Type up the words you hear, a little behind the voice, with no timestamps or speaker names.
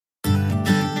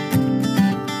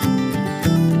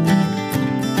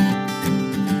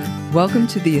Welcome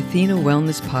to the Athena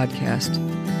Wellness Podcast,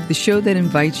 the show that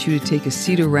invites you to take a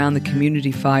seat around the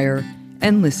community fire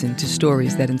and listen to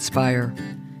stories that inspire.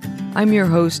 I'm your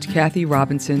host, Kathy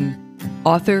Robinson,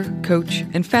 author, coach,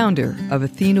 and founder of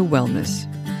Athena Wellness,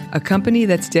 a company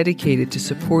that's dedicated to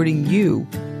supporting you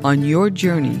on your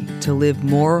journey to live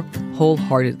more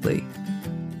wholeheartedly.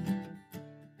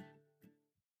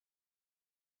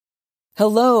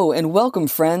 Hello and welcome,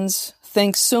 friends.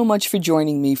 Thanks so much for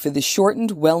joining me for the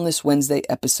shortened Wellness Wednesday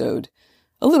episode,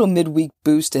 a little midweek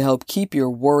boost to help keep your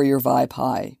warrior vibe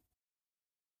high.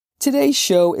 Today's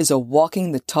show is a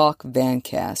Walking the Talk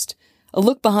Vancast, a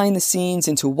look behind the scenes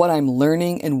into what I'm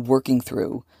learning and working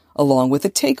through, along with a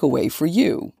takeaway for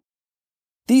you.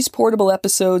 These portable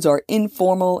episodes are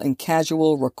informal and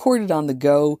casual, recorded on the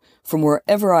go from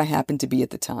wherever I happen to be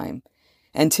at the time.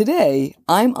 And today,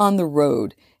 I'm on the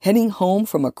road, heading home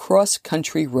from a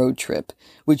cross-country road trip,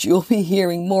 which you'll be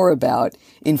hearing more about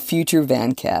in future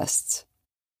Vancasts.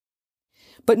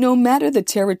 But no matter the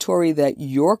territory that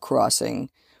you're crossing,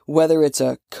 whether it's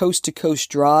a coast-to-coast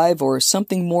drive or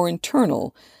something more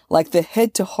internal, like the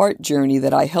head-to-heart journey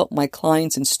that I help my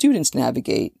clients and students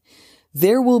navigate,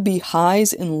 there will be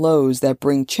highs and lows that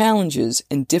bring challenges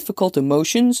and difficult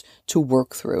emotions to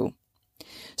work through.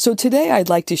 So today I'd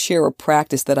like to share a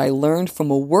practice that I learned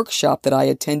from a workshop that I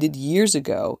attended years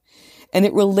ago, and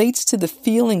it relates to the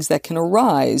feelings that can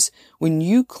arise when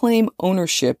you claim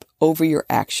ownership over your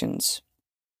actions.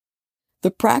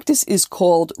 The practice is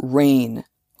called R.A.I.N,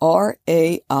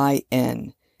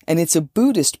 R-A.I.N, and it's a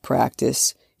Buddhist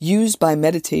practice used by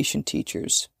meditation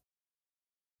teachers.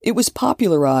 It was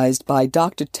popularized by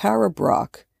Dr. Tara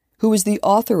Brach, who is the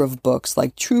author of books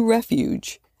like True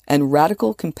Refuge and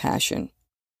Radical Compassion.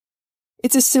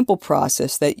 It's a simple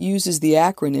process that uses the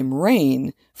acronym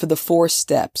R.A.I.N for the 4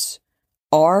 steps.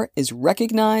 R is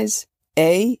recognize,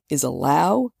 A is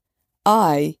allow,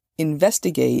 I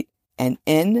investigate, and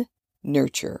N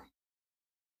nurture.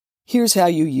 Here's how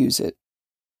you use it.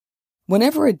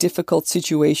 Whenever a difficult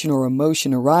situation or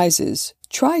emotion arises,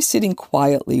 try sitting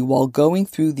quietly while going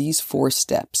through these 4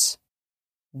 steps.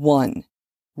 1.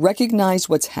 Recognize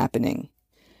what's happening.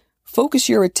 Focus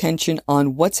your attention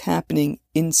on what's happening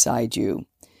inside you.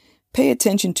 Pay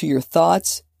attention to your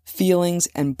thoughts, feelings,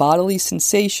 and bodily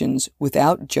sensations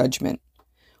without judgment.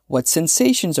 What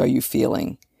sensations are you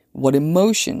feeling? What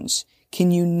emotions?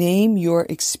 Can you name your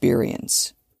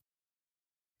experience?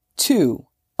 2.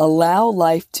 Allow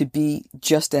life to be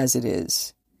just as it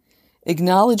is.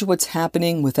 Acknowledge what's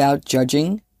happening without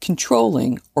judging,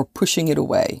 controlling, or pushing it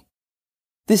away.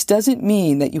 This doesn't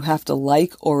mean that you have to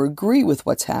like or agree with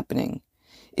what's happening.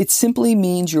 It simply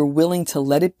means you're willing to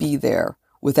let it be there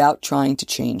without trying to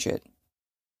change it.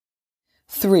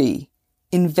 3.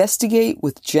 Investigate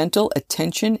with gentle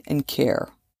attention and care.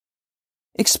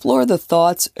 Explore the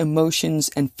thoughts, emotions,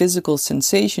 and physical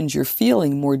sensations you're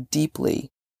feeling more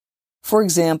deeply. For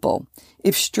example,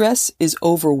 if stress is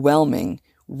overwhelming,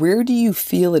 where do you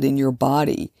feel it in your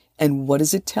body, and what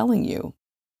is it telling you?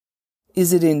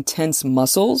 Is it in tense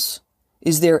muscles?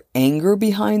 Is there anger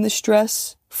behind the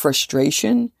stress?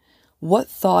 Frustration? What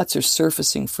thoughts are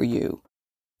surfacing for you?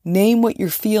 Name what you're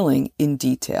feeling in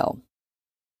detail.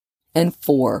 And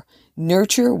 4,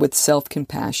 nurture with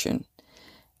self-compassion.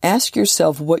 Ask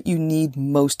yourself what you need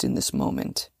most in this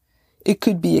moment. It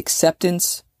could be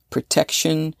acceptance,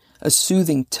 protection, a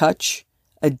soothing touch,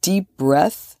 a deep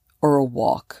breath, or a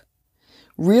walk.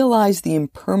 Realize the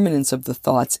impermanence of the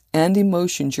thoughts and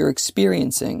emotions you're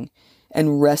experiencing,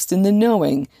 and rest in the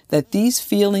knowing that these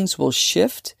feelings will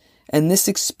shift and this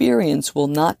experience will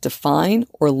not define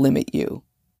or limit you.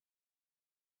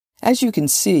 As you can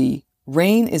see,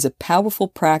 R.A.I.N is a powerful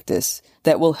practice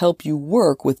that will help you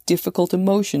work with difficult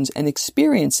emotions and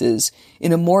experiences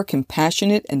in a more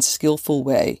compassionate and skillful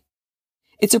way.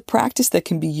 It's a practice that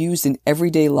can be used in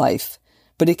everyday life,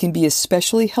 but it can be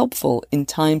especially helpful in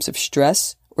times of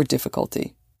stress or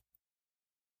difficulty.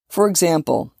 For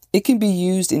example, it can be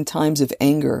used in times of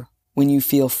anger, when you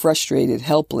feel frustrated,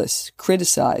 helpless,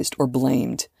 criticized, or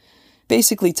blamed.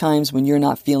 Basically times when you're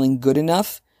not feeling good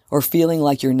enough or feeling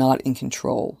like you're not in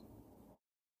control.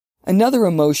 Another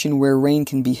emotion where R.A.I.N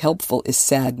can be helpful is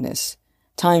sadness,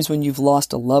 times when you've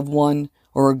lost a loved one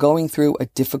or are going through a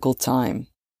difficult time.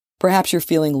 Perhaps you're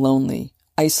feeling lonely,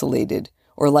 isolated,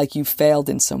 or like you failed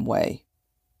in some way.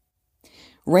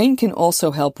 R.A.I.N can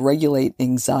also help regulate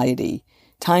anxiety,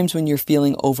 times when you're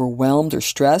feeling overwhelmed or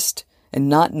stressed and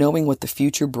not knowing what the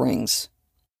future brings.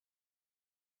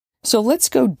 So let's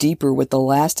go deeper with the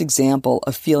last example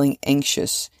of feeling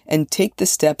anxious and take the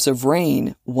steps of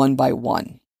R.A.I.N one by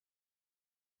one.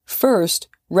 First,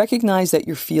 recognize that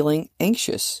you're feeling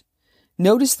anxious.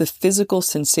 Notice the physical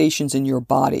sensations in your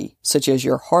body, such as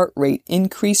your heart rate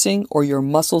increasing or your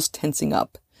muscles tensing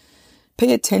up.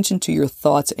 Pay attention to your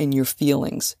thoughts and your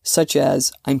feelings, such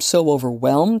as, I'm so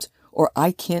overwhelmed, or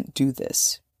I can't do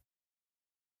this.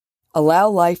 Allow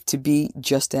life to be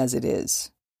just as it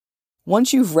is.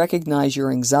 Once you've recognized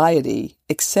your anxiety,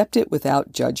 accept it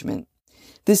without judgment.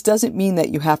 This doesn't mean that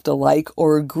you have to like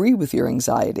or agree with your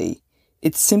anxiety.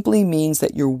 It simply means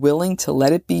that you're willing to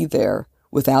let it be there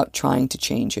without trying to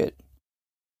change it.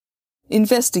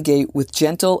 Investigate with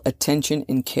gentle attention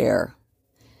and care.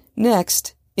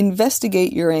 Next,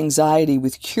 investigate your anxiety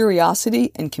with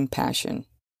curiosity and compassion.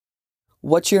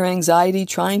 What's your anxiety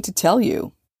trying to tell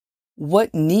you?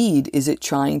 What need is it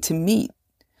trying to meet?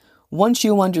 Once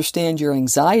you understand your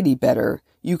anxiety better,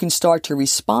 you can start to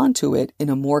respond to it in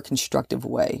a more constructive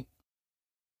way.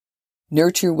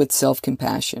 Nurture with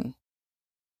self-compassion.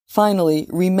 Finally,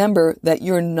 remember that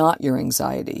you're not your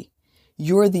anxiety.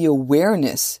 You're the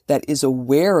awareness that is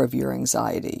aware of your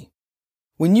anxiety.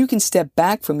 When you can step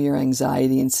back from your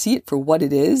anxiety and see it for what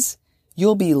it is,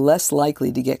 you'll be less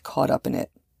likely to get caught up in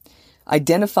it.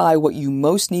 Identify what you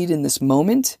most need in this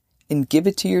moment and give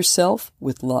it to yourself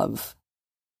with love.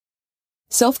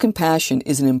 Self-compassion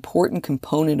is an important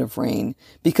component of R.A.I.N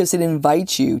because it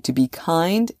invites you to be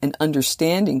kind and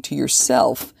understanding to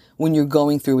yourself when you're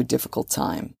going through a difficult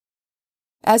time.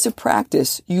 As a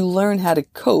practice, you learn how to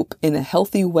cope in a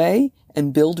healthy way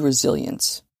and build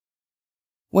resilience.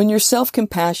 When you're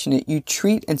self-compassionate, you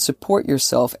treat and support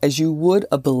yourself as you would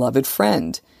a beloved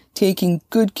friend, taking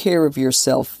good care of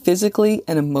yourself physically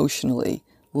and emotionally,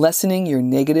 lessening your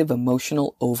negative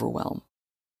emotional overwhelm.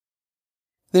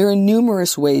 There are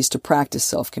numerous ways to practice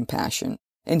self-compassion,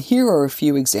 and here are a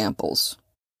few examples.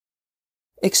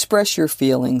 Express your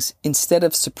feelings instead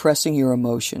of suppressing your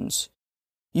emotions.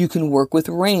 You can work with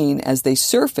R.A.I.N as they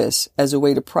surface as a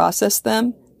way to process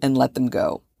them and let them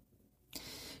go.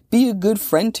 Be a good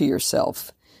friend to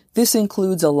yourself. This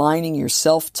includes aligning your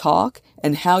self-talk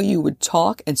and how you would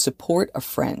talk and support a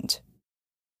friend.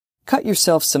 Cut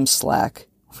yourself some slack.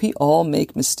 We all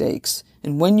make mistakes,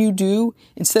 and when you do,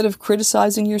 instead of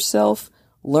criticizing yourself,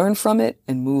 learn from it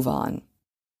and move on.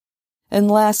 And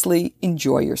lastly,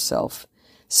 enjoy yourself.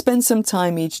 Spend some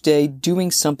time each day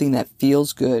doing something that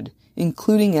feels good,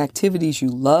 including activities you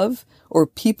love or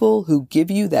people who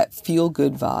give you that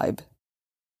feel-good vibe.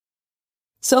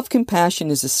 Self-compassion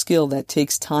is a skill that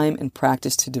takes time and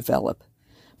practice to develop.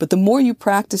 But the more you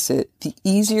practice it, the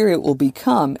easier it will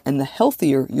become and the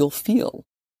healthier you'll feel.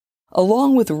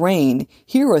 Along with R.A.I.N,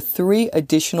 here are 3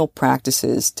 additional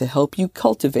practices to help you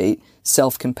cultivate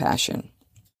self-compassion.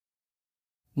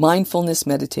 Mindfulness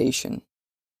meditation.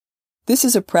 This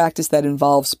is a practice that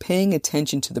involves paying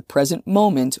attention to the present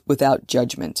moment without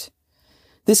judgment.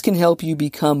 This can help you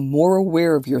become more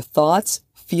aware of your thoughts,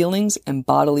 feelings, and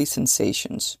bodily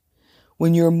sensations.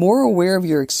 When you're more aware of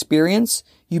your experience,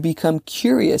 you become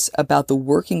curious about the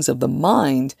workings of the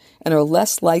mind and are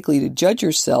less likely to judge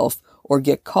yourself or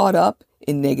get caught up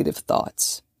in negative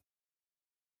thoughts.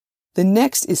 The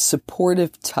next is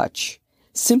supportive touch.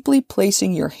 Simply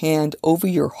placing your hand over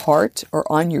your heart or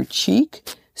on your cheek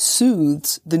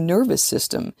soothes the nervous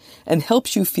system and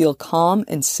helps you feel calm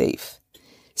and safe.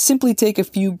 Simply take a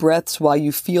few breaths while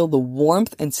you feel the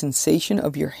warmth and sensation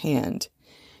of your hand.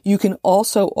 You can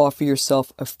also offer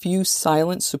yourself a few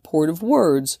silent supportive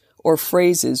words or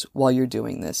phrases while you're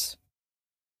doing this.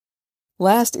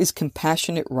 Last is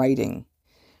compassionate writing.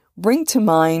 Bring to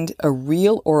mind a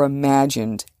real or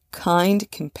imagined, kind,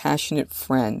 compassionate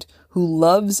friend who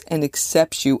loves and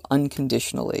accepts you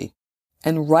unconditionally.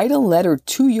 And write a letter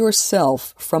to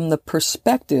yourself from the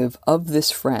perspective of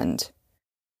this friend.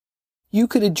 You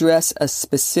could address a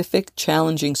specific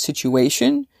challenging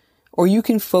situation, or you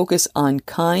can focus on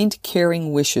kind,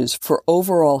 caring wishes for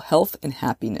overall health and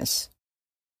happiness.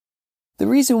 The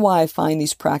reason why I find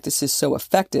these practices so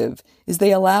effective is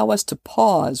they allow us to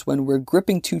pause when we're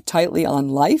gripping too tightly on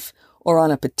life or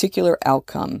on a particular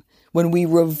outcome, when we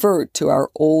revert to our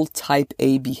old type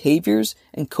A behaviors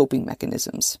and coping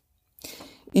mechanisms.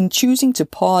 In choosing to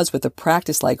pause with a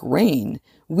practice like R.A.I.N,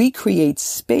 we create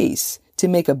space to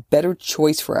make a better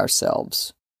choice for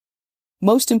ourselves.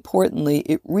 Most importantly,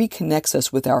 it reconnects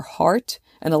us with our heart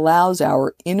and allows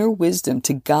our inner wisdom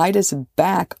to guide us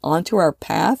back onto our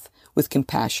path with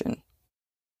compassion.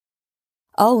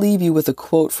 I'll leave you with a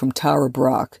quote from Tara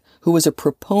Brach, who is a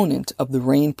proponent of the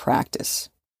R.A.I.N practice.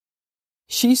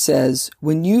 She says,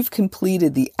 "When you've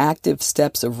completed the active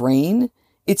steps of R.A.I.N,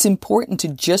 it's important to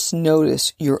just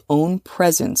notice your own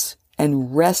presence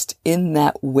and rest in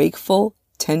that wakeful,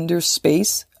 tender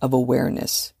space of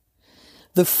awareness.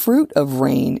 The fruit of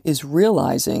R.A.I.N is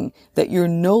realizing that you're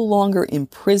no longer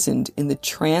imprisoned in the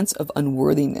trance of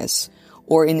unworthiness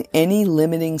or in any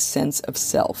limiting sense of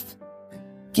self.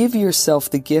 Give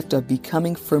yourself the gift of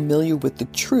becoming familiar with the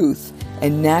truth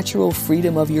and natural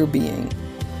freedom of your being.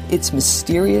 It's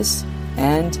mysterious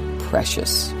and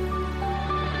precious.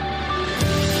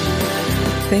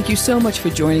 Thank you so much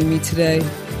for joining me today.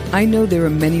 I know there are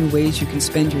many ways you can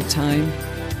spend your time.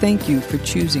 Thank you for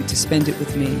choosing to spend it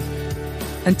with me.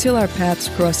 Until our paths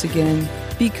cross again,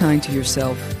 be kind to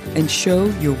yourself and show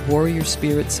your warrior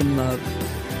spirit some love.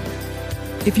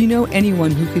 If you know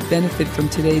anyone who could benefit from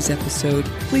today's episode,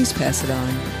 please pass it on.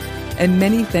 And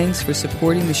many thanks for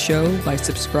supporting the show by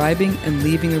subscribing and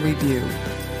leaving a review.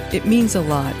 It means a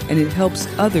lot, and it helps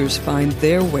others find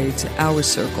their way to our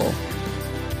circle.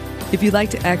 If you'd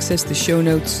like to access the show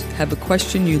notes, have a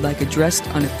question you'd like addressed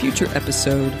on a future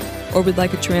episode, or would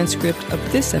like a transcript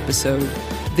of this episode,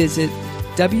 visit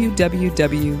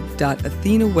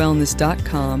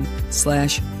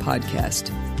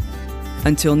www.athenawellness.com/podcast.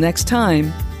 Until next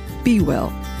time, be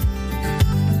well.